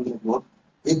take 1 minute more.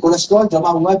 एक cholesterol जमा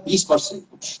हुआ है 20%,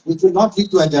 which will not lead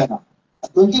to angina. A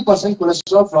 20%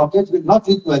 cholesterol blockage will not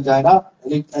lead to angina.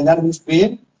 Angina means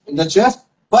pain in the chest,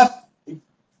 but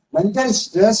mental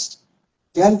stress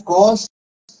can cause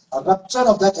a rupture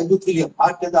of that endothelium.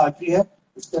 Heart के अंदर artery है,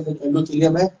 उसके अंदर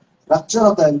endothelium है. Rupture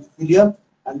of the endothelium,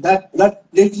 and that blood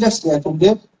platelets get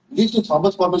accumulated, lead to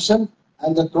thrombus formation,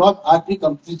 and the clogged artery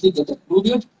completely get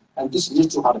occluded, and this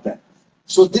leads to heart attack.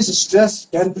 So this stress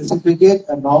can precipitate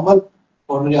a normal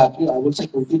coronary artery, I would say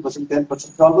 20%,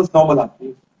 10%, almost normal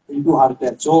artery, into heart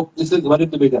attack. So this is one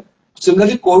indicator.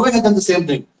 Similarly, COVID has done the same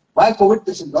thing. Why COVID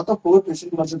patients? Lot of COVID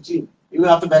patients must have seen, even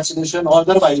after vaccination or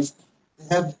otherwise,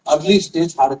 they have early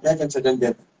stage heart attack and sudden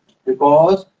death.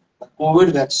 Because the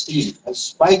COVID vaccine has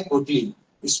spike protein.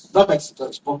 It's not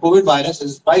COVID virus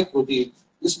has spike protein.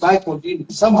 This spike protein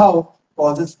somehow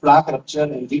causes plaque rupture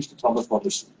and leads to thrombus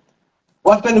formation.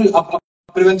 What can we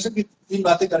prevention की 3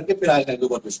 बातें करके फिर आएगा 2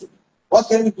 बार What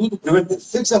can we do to prevent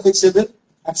this? Fix the fixable,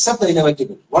 accept the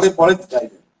inevitable. What important guide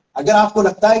है. अगर आपको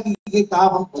लगता है कि ये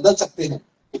काम हम बदल सकते हैं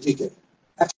तो ठीक है.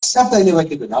 Accept the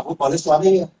inevitable. आपको कॉलेज तो आने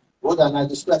ही है, रोज आना है,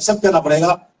 तो इसको एक्सेप्ट करना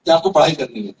पड़ेगा कि आपको पढ़ाई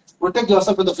करनी है. Protect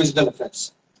yourself from the physical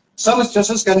effects. Some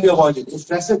stresses can be avoided. If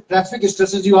traffic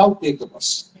stresses you out, take the bus.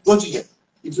 दो चीजें.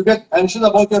 If you get anxious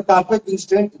about your carpet,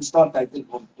 instead install title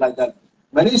home like that.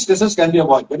 Many stresses can be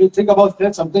avoided. When you think about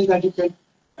stress, something that you can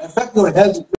affect your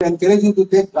health, it will encourage you to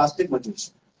take drastic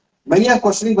measures. Many are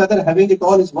questioning whether having it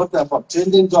all is worth the effort.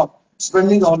 Changing job,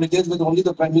 spending the holidays with only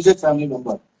the immediate family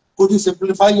member. Could you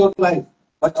simplify your life?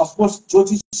 But of course, जो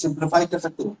चीज simplify कर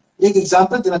सकते हो. एक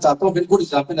example देना चाहता हूँ. Very good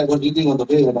example. I was reading on the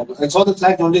way. I saw the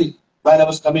slide only while I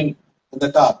was coming in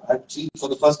the car. I seen for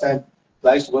the first time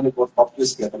life when it was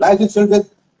populous together. Life is filled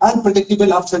with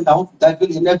unpredictable ups and downs that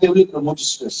will inevitably promote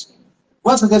stress.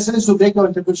 One suggestion is to make your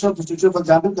interpretation of the situation. For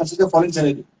example, consider following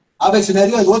scenario. अब एक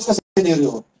scenario है, रोज का scenario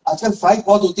हो. आजकल fight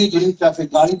बहुत होती है during traffic.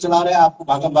 गाड़ी चला रहे हैं, आपको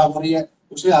भागम भाग हो रही है,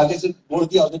 उसने आगे से मोड़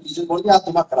दिया, उसने पीछे मोड़ दिया, आप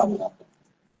दिमाग खराब हो रहा है.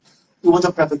 Too much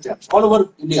of traffic jams all over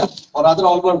India or rather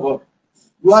all over world.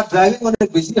 You are driving on a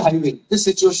busy highway. This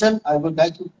situation, I would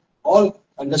like to all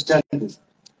understand this.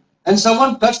 And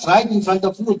someone cuts right in front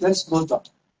of you, then slows down.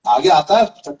 आगे आता है,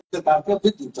 चक्कर काट के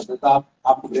फिर दूर चलता है,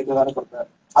 आपको ब्रेक लगाना पड़ता है.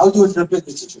 How do you interpret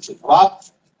this situation? अब आप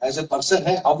as a person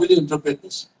है, how will you interpret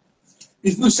this?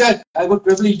 If you said, I would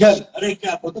probably yell, अरे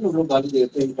क्या होता है ना, लोग गाली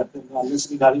देते हैं, करते हैं,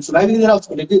 अन्य गाली सुनाई नहीं दे रहा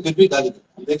उसको, लेकिन फिर भी गाली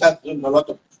देते. देखा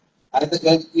बहुत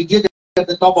idiot at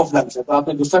the top of lungs है, तो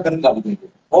आपने गुस्सा करके गाली देंगे.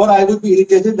 और I would be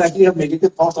irritated that you have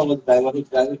negative thoughts on the driver.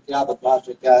 Driver क्या बदमाश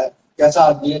है, क्या है, कैसा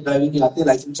आदमी है, ड्राइविंग नहीं आती,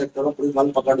 लाइसेंस चेक करो, पुलिस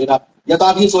वाले पकड़ लेना, या तो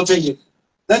आप ये सोचेंगे.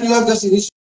 Then you have just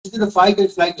initiated the fight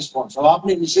and flight response. अब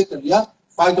आपने इनिशिएट कर लिया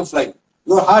fight or flight.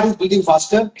 Your heart is beating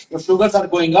faster, your sugars are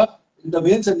going up in the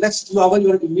veins, and next 2 hours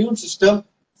your immune system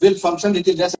will function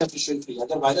little less efficiently.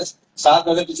 अगर virus साथ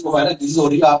में अगर किसी को वायरस डिजीज हो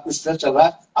रही है, आपको स्ट्रेस चल रहा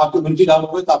है, आपको इम्यूनिटी डाउन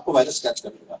हो गई, तो आपको वायरस कैच कर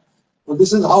लेगा. So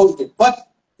this is how it is. But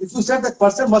if you said that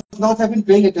person must not have been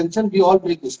paying attention, we all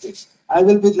make mistakes. I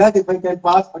will be glad if I can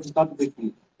pass, but it's not a big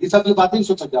deal. ये सब ये बातें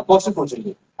सोच सकते हैं, positive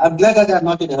सोचेंगे. I'm glad that I am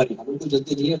not in a hurry. हमें कोई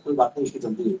जल्दी नहीं है, कोई बात नहीं, उसकी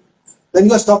जल्दी है. Then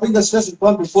you are stopping the stress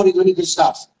response before it even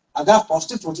starts. अगर आप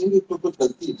पॉजिटिव सोचेंगे तो कुछ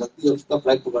गलती है, उसका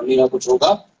फ्लाइट पकड़ने का कुछ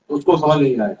होगा, तो उसको समझ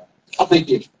नहीं आएगा. अब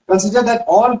देखिए, consider that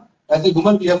all as a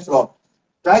human we have fraud.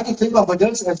 Try to think of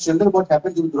adults as children, what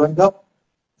happened to growing up.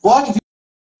 What if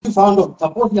you found out,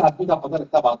 suppose ये आदमी का पता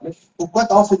लगता बाद में, वो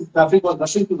cut off in traffic और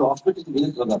rushing to the hospital to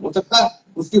visit mother. हो सकता है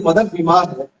उसकी मदर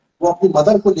बीमार है, वो अपनी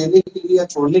मदर को लेने के लिए या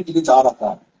छोड़ने के लिए जा रहा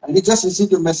था, and he just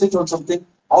received a message or something.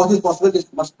 How is it possible this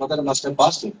mother must have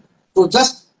passed him? So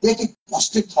just take a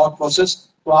positive thought process,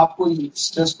 तो आपको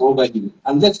stress होगा ही,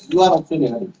 unless you are also in a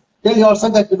hurry. Tell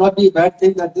yourself that it will not be a bad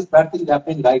thing, that this bad thing is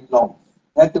happening right now.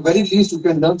 At the very least, you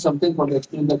can learn something from the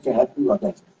experience that can help you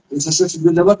others. In situation,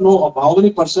 you never know of how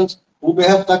many persons who may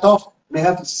have cut off, may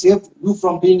have saved you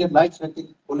from being in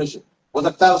life-threatening collision. हो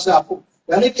सकता है उससे आपको,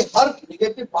 यानी कि हर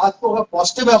negative बात को अगर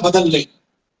पॉजिटिव में बदल लें.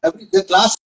 Every the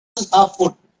glass is half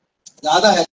full,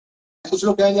 आधा है. कुछ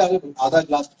लोग कहेंगे अरे आधा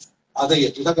ग्लास आधा ही है,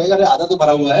 दूसरा कहेगा अरे आधा तो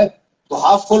भरा हुआ है. तो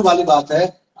हाफ फुल वाली बात है.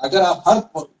 अगर आप हर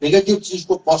नेगेटिव चीज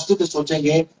को पॉजिटिव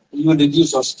सोचेंगे, you will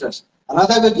reduce your stress.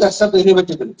 Another way to accept the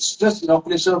inevitable. Stress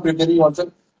inoculation or preparing yourself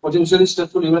potentially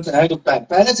stressful events ahead of time.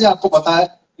 पहले से आपको पता है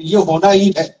कि ये होना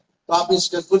ही है, तो आपने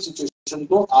stressful situation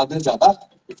को आगे ज्यादा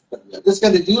कर लिया. This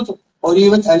can reduce or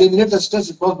even eliminate the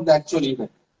stress from the actual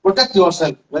event. Protect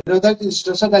yourself. Whether that is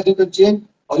stressor that you can change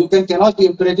or you cannot be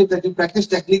imperative that you practice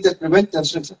techniques that prevent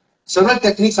tension. Several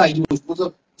techniques are used.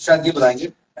 मतलब शायद ये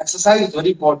बताएंगे. Exercise is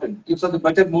very important. Gives us a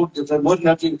better mood, gives us more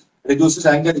energy, reduces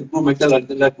anger, improves mental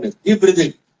alertness. Deep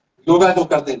breathing. Yoga to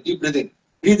करते हैं. Deep breathing.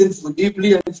 Breathe in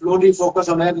deeply and slowly. Focus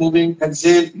on air moving.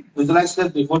 Exhale. Visualize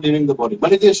stress before leaving the body.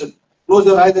 Meditation. Close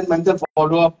your eyes and mental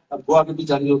follow up. अब गोवा की भी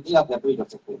जानी होती है, आप यहाँ पे भी कर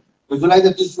सकते हैं. Visualize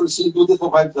a peaceful scene. Do this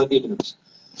for 5-30 minutes.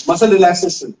 Muscle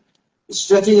relaxation.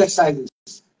 Stretching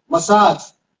exercises.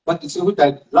 Massage. But it's a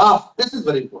time. Laugh. This is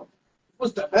very important.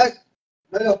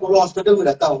 मैं अपोलो हॉस्पिटल में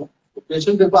रहता हूँ, तो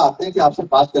पेशेंट मेरे पास आते हैं कि आपसे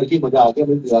बात करके मजा आ गया,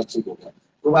 मेरी दिमाग ठीक हो गया.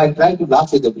 तो I try to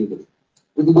laugh with everybody.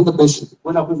 Because the patient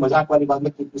कोई ना कोई मजाक वाली बात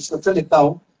में प्रिस्क्रिप्शन लिखता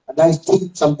हूँ, and I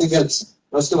think something else.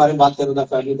 मैं उसके बारे में बात करूँ ना,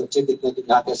 फैमिली बच्चे देखते हैं कि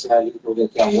यहाँ कैसे आया, लीक हो गया,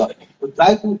 क्या हुआ. तो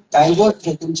try to divert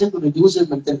attention to reduce your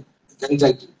mental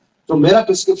anxiety. तो मेरा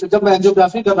प्रिस्क्रिप्शन जब मैं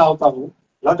एंजियोग्राफी कर रहा होता हूँ,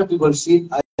 lot of people see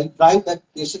I try that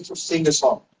patient should Singh a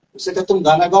song. उससे कहते तुम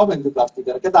गाना गाओ, मैं एंजियोग्राफी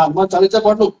कर कहता हनुमान चालीसा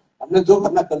पढ़ लो, हमने जो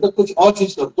करना कर दो, कुछ और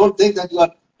चीज करो. Don't think that you are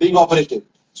being operated.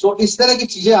 सो इस तरह की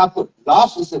चीजें आपको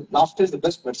laughter is the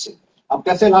best medicine. आप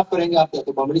कैसे लाफ करेंगे? आप या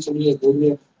तो कॉमेडी सुनिए,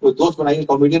 देखिए, कोई दोस्त बनाइए,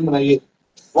 कॉमेडियन बनाइए.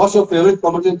 What's your favourite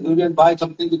comedian? Bye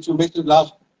something which you make you laugh.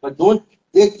 but don't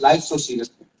take life so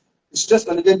seriously. Stress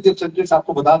management sentence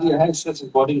आपको बता दिया है, stress is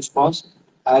body response,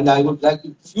 and I would like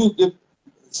to few give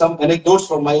some anecdotes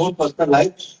from my own personal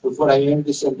life before I end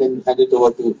this and then hand it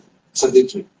over to Sandeep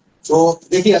ji. So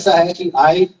देखिए ऐसा है कि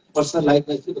I personal life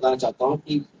में इसलिए बताना चाहता हूँ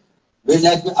कि मेरी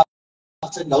लाइफ में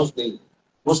ups and downs नहीं,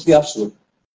 mostly ups हुए.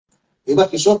 एक बार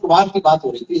किशोर कुमार की बात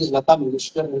हो रही थी, लता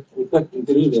मंगेशकर इंटरव्यू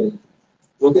दे रहे थे,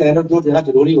 जो कि एनेक्डोट देना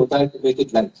जरूरी होता है टू मेक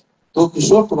इट लाइफ. तो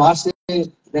किशोर कुमार से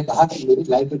ने कहा कि मेरी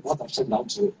लाइफ में बहुत अप्स एंड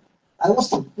डाउन्स हुए. आई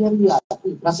वाज थिंकिंग आपको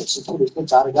इतना सक्सेसफुल, इसने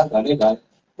 4000 गाने गाए,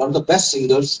 one of the best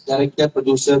singers, director,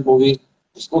 producer, movie,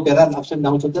 इसको कह रहा है अप्स एंड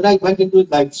डाउन्स होते हैं. I went into his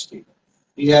life story.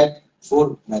 He had 4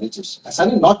 marriages. ऐसा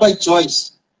नहीं, not by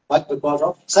choice but because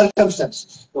of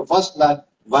circumstances. The first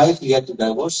wife he had to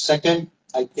divorce. Second,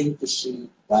 I think she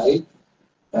died.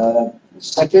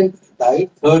 Second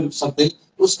died. Third something.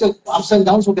 उसके ups and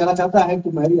downs को कहना चाहता है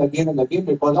to marry again and again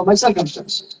because of my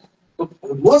circumstances. So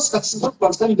most successful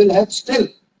person will have still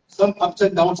some ups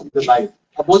and downs in the life.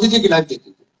 अब मोदी जी की life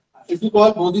देखिए. If you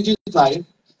call Modi ji's life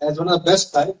as one of the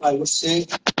best life, I would say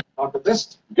not the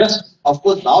best. Yes, of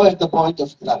course, now at the point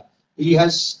of life, he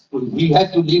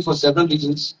had to leave for several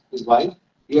reasons. His wife,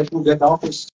 he had to get out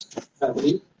his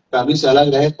family से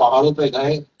अलग रहे, पहाड़ों पे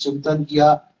गए, चिंतन किया,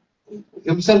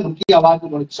 हिमसल उनकी आवाज,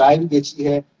 उन्होंने चाय भी बेची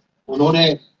है, उन्होंने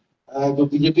जो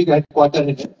बीजेपी का हेडक्वार्टर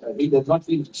है, he does not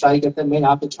feel shy, कहते हैं मैं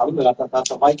यहाँ पे झाड़ू लगाता था,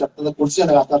 सफाई करता था, कुर्सियां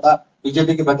लगाता था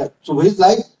बीजेपी के बगैर. So his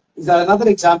life is another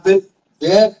example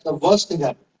where the worst thing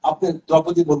happened. आपने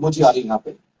द्रौपदी मुर्मू जी आ रही यहाँ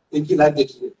पे, इनकी लाइफ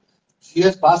देखिए. She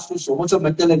has passed through so much of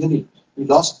mental agony.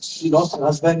 She lost her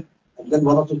husband, and then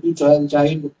one of the 2 child,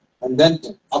 and then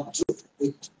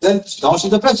now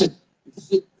she's the president.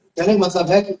 कहने का मतलब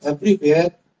है कि everywhere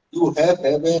you have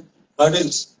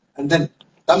hurdles, and then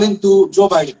coming to Joe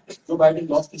Biden. Joe Biden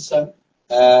lost his son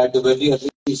at the very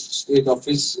early stage of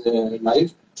his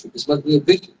life. This must be a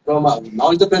big trauma. Now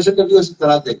he's the president of US.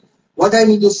 What I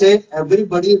mean to say,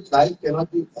 everybody's life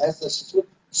cannot be as successful.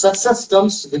 Success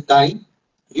comes with time.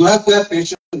 You have to have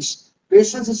patience.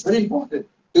 Patience is very important.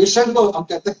 Patient को हम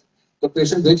कहते हैं, तो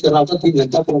patient wait कर रहा होता 3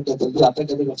 घंटा, फिर कहते हैं आता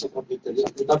कहते हैं कंप्लीट करिए.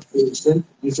 Without patience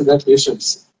you should have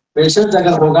patience. Patience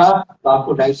अगर होगा तो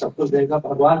आपको लाइफ सब कुछ देगा.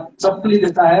 भगवान सबके लिए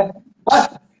देता है,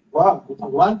 बट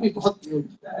भगवान भी बहुत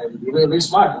very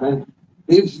smart man.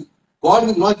 God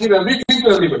will not give everything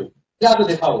to everybody. क्या आपने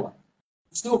देखा होगा,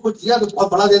 उसको कुछ दिया तो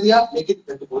बहुत बड़ा दे दिया,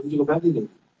 लेकिन मोदी जी को कह दी नहीं,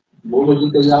 मोदी जी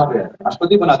को यहाँ पे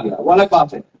राष्ट्रपति बना दिया, वो अलग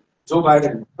बात है. जो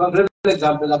बाइडेन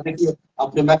एग्जाम्पल आप देखिए,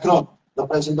 अपने Macron the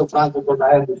president of France को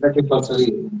पर्सनली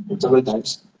सेवरल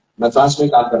टाइम्स. मैं फ्रांस में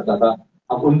काम करता था.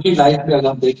 अब उनकी लाइफ में अगर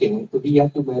हम देखें तो he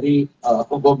had to marry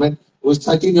woman who is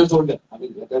 13 years older. I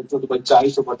mean तो बच्चा ही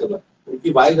सो व्हाटएवर.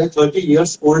 उनकी वाइफ है 30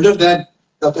 years older than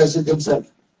the president himself.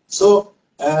 So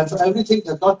everything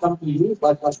does not come to you,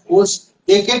 but of course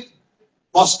take it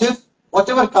positive,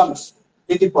 whatever comes,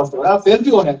 take it positive. अगर fail भी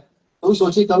हो रहे हैं तो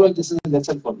सोचिए चलो this is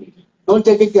lesson for me. Don't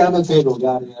take it कि मैं फेल हो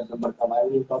गया, यार नंबर कम आया,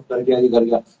 ये टॉप कर गया, ये कर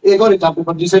गया. एक और एग्जांपल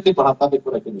पर रिसेंटली पढ़ा था,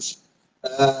 देखो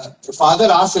recognition.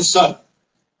 Father asked his son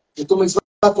कि तुम इस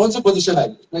बार कौन सी पोजीशन आई?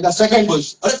 मैंने कहा सेकंड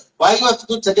पोजीशन. अरे why you have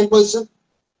to do second position?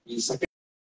 ये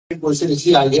सेकंड पोजीशन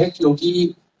इसलिए आई है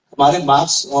क्योंकि हमारे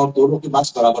मार्क्स और दोनों के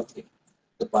मार्क्स बराबर थे.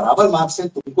 तो बराबर मार्क्स से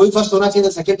तुमको ही फर्स्ट होना चाहिए,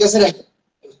 सेकंड कैसे रहेगा?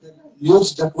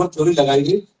 न्यूज जटवर्थ थ्योरी लगाई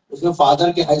गई, उसमें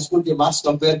फादर के हाई स्कूल के मार्क्स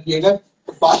कंपेयर किए गए.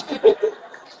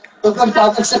 तो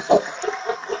फादर से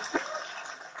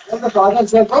father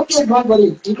said, okay, don't worry,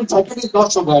 even second is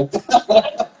not so bad.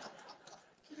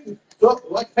 So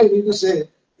what I need to say,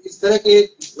 इस तरह के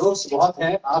जोक्स बहुत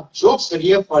हैं. आप जोक्स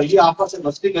करिए, पढ़िए, आपस में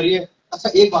मस्ती करिए. अच्छा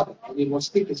एक बात है,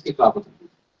 मस्ती किसके खिलाफ होती है?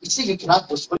 किसी के खिलाफ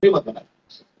दुश्मनी मत बनाए.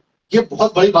 ये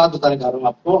बहुत बड़ी बात बताने जा रहा हूँ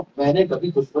आपको. मैंने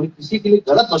कभी दुश्मनी किसी के लिए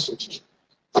गलत मत सोची.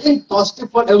 पॉजिटिव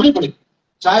फॉर एवरीबॉडी,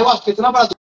 चाहे वो आप कितना बड़ा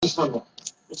दुश्मन हो,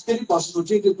 उसके लिए पॉजिटिव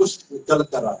सोचिए कि कुछ गलत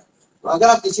कर रहा है. तो अगर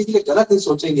आप किसी के लिए गलत नहीं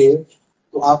सोचेंगे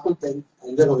तो आपको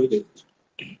एंगर हो ही गई.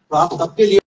 तो आप सबके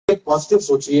लिए पॉजिटिव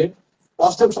सोचिए,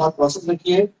 पॉजिटिव थॉट प्रोसेस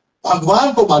रखिए,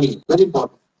 भगवान को मानिए. Very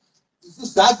important.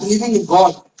 Start believing in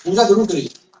God. पूजा जरूर करिए.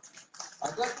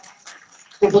 अगर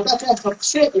तो होता क्या,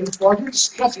 सबसे important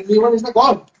stress reliever is the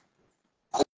God.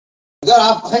 अगर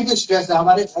आप भयंकर स्ट्रेस है,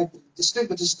 हमारे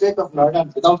district magistrate of Noida,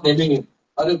 without naming him,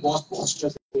 अरे बहुत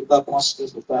स्ट्रेस होता है, बहुत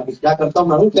स्ट्रेस होता है. क्या करता हूँ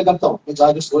मैं, क्या करता हूँ, मैं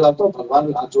जाके सो जाता हूँ, भगवान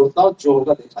में हाथ जोड़ता हूँ, जो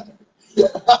होगा देखा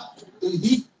जाएगा.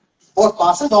 He or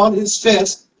passes on his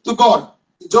stress to God.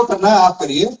 जो करना है आप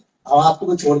करिए, और आपको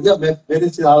मैं छोड़ दिया, मैं मेरे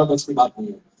से ज्यादा बस की बात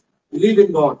नहीं है. Believe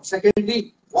in God. Secondly,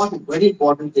 what very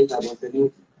important thing I want to tell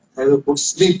you, have a good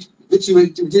sleep, which is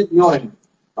your end.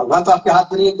 भगवान तो आपके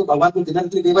हाथ में नहीं है, तो भगवान को डिनर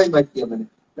के लिए देवा इनवाइट किया मैंने.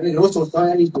 मैंने रोज सोचता हूँ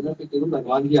यार इस दुनिया पे केवल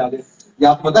हनुमान जी आ गए। ये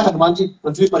आपको पता है हनुमान जी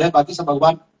पृथ्वी पर है, बाकी सब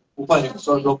भगवान ऊपर है,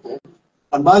 स्वर्ग लोक पे।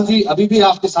 हनुमान जी अभी भी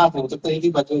आपके साथ है, हो सकता है एक ही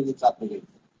बच्चे एक साथ में गए।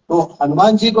 तो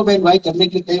हनुमान जी को मैं इन्वाइट करने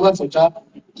के लिए कई बार सोचा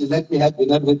कि let me have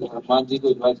dinner with Hanuman ji को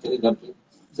इन्वाइट करें घर पे।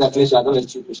 अखिलेश यादव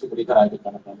एसपी कृष्ण को लेकर आए थे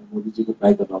खाना खाने, मोदी जी को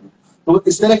ट्राई कर रहा हूँ। तो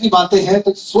इस तरह की बातें हैं,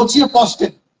 तो सोचिए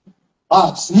पॉजिटिव।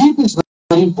 हाँ, स्लीप इज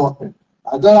वेरी इंपॉर्टेंट।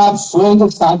 अगर आप सोएंगे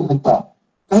 7 घंटा,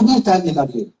 कहीं टाइम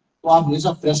निकालिए, तो आप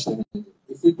हमेशा फ्रेश रहेंगे।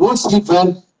 If you don't sleep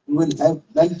well, you will have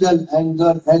mental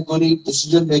anger, agony,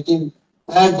 decision making,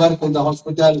 bad work in the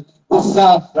hospital,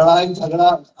 गुस्सा, लड़ाई झगड़ा,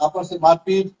 आपस में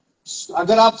मारपीट।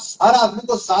 अगर आप हर आदमी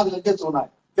को 7 घंटे सोना है,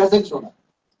 कैसे सोना है?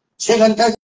 6 घंटे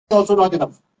सोना है।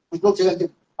 कुछ लोग 6 घंटे,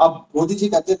 अब मोदी जी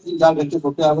कहते हैं 3-4 घंटे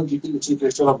सोते हैं, GT chief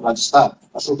minister of Rajasthan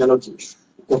Ashok Gehlot ji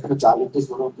 4 घंटे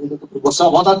सोना होती है, तो गुस्सा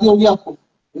बहुत आती होगी आपको।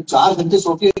 4 घंटे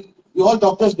सो के, you all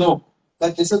doctors know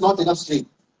that this is not enough sleep.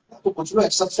 तो कुछ लोग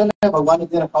एक्सेप्शन है, भगवान ने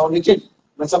दे रखा हो, लेकिन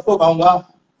मैं सबको कहूंगा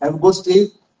have good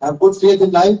sleep, have good faith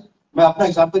in life. मैं अपना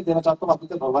एग्जांपल देना चाहता हूँ, अभी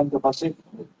तक भगवान के पास से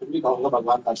फिर भी कहूंगा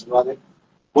भगवान का आशीर्वाद है।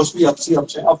 मोस्टली अच्छी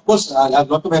अच्छे of course I have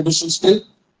not ambition still.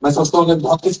 मैं सोचता हूँ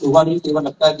बहुत कुछ हुआ नहीं, केवल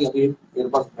लगता है कि अभी मेरे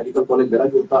पास मेडिकल कॉलेज मेरा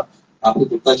जो था, आपके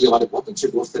गुप्ता जी हमारे बहुत अच्छे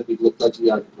दोस्त हैं, गुप्ता जी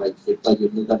गुप्ता जी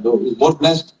मोर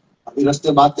ब्लेस्ड। अभी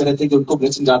रस्ते बात कर रहे थे कि उनको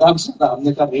ब्लेसिंग ज्यादा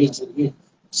हमने कहा नहीं, ऐसा नहीं है,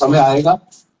 समय आएगा,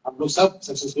 हम लोग सब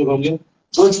सक्सेसफुल होंगे।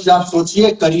 जो चीज आप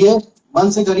सोचिए करिए, मन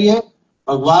से करिए,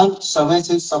 भगवान समय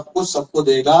से सब कुछ सबको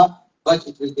देगा, but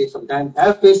it will take some time.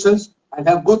 Have patience and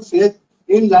have good faith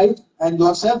in life and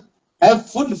yourself. Have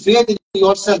full faith in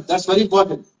yourself, that's very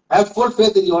important. Have full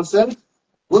faith in yourself,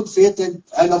 good faith in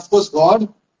end of course God.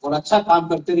 और अच्छा काम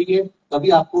करते रहिए, तभी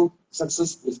आपको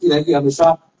success मिलती रहेगी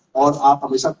हमेशा, और आप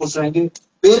हमेशा खुश रहेंगे।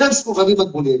 पेरेंट्स को कभी मत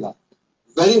भूलिएगा,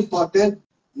 very important.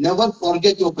 Never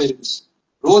forget your parents.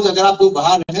 रोज अगर आप लोग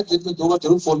बाहर रहे तो इसमें 2 बार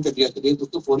जरूर फोन कर दिया करिए,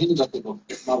 तो फोन ही नहीं करते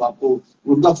माँ बाप को।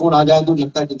 उनका फोन आ जाए तो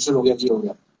लगता है टेंशन हो गया, ये हो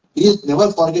गया। Please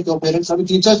never forget your parents. अभी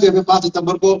टीचर्स डे में 5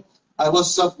 सितंबर को आई वाज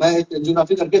सब, मैं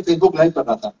एंजियोग्राफी करके फेसबुक लाइव कर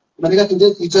रहा था, मैंने कहा तुझे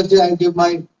teacher day, I give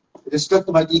my respect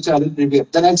to my teacher, I will prepare.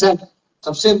 Then I said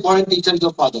सबसे important teacher is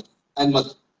your father and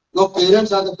mother. Your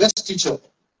parents are the best teacher.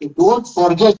 Don't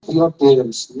forget your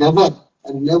parents, never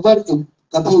and never.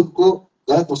 कभी उनको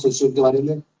गलत मत सोचिए उनके बारे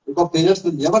में, because parents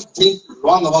will never think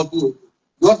wrong about you.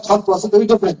 Your thought process very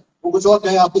different. वो कुछ और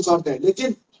कहे, आप कुछ और कहे,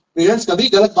 लेकिन पेरेंट्स कभी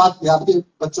गलत बात आपके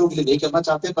बच्चों के लिए नहीं करना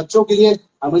चाहते। बच्चों के लिए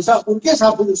हमेशा उनके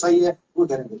हिसाब से जो सही है वो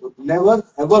करेंगे। तो never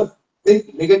ever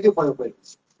think negative for your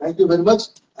parents. Thank you very much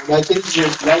and I think you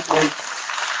like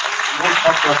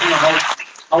talking about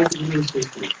how to use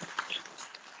Facebook.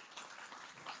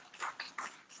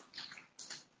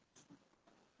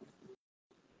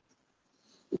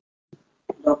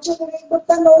 Dr. Vivek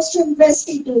Gupta knows to impress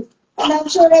people, and I'm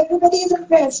sure everybody is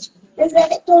impressed. His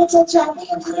anecdotes are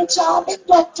charming, and he's a charming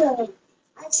doctor.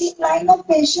 I've seen line of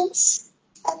patients,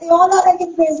 and they all are like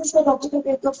in praises for Dr.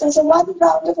 Vivek Gupta. So one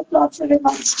round of applause for him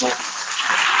once more.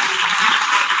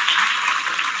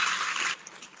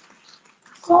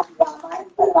 So Ramayan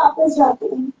पर वापस जाते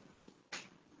हैं।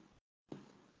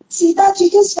 सीता जी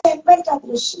के स्वयंवर का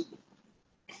दृश्य।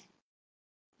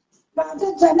 राजा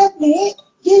जनक ने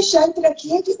ये शर्त रखी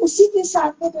है कि उसी के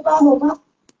साथ में विवाह होगा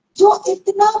जो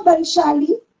इतना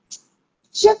बलशाली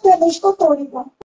शिव धनुष को तोड़ेगा।